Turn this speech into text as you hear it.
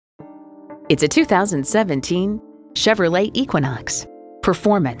It's a 2017 Chevrolet Equinox.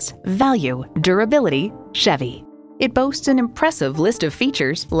 Performance, value, durability, Chevy. It boasts an impressive list of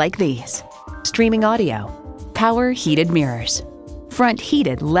features like these: streaming audio, power heated mirrors, front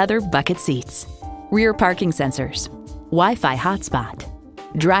heated leather bucket seats, rear parking sensors, Wi-Fi hotspot,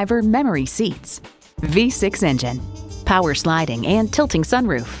 driver memory seats, V6 engine, power sliding and tilting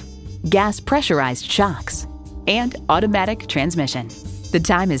sunroof, gas pressurized shocks, and automatic transmission. The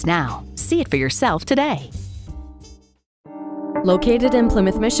time is now. See it for yourself today. Located in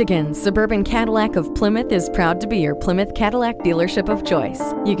Plymouth, Michigan, Suburban Cadillac of Plymouth is proud to be your Plymouth Cadillac dealership of choice.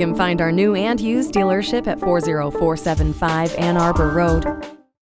 You can find our new and used dealership at 40475 Ann Arbor Road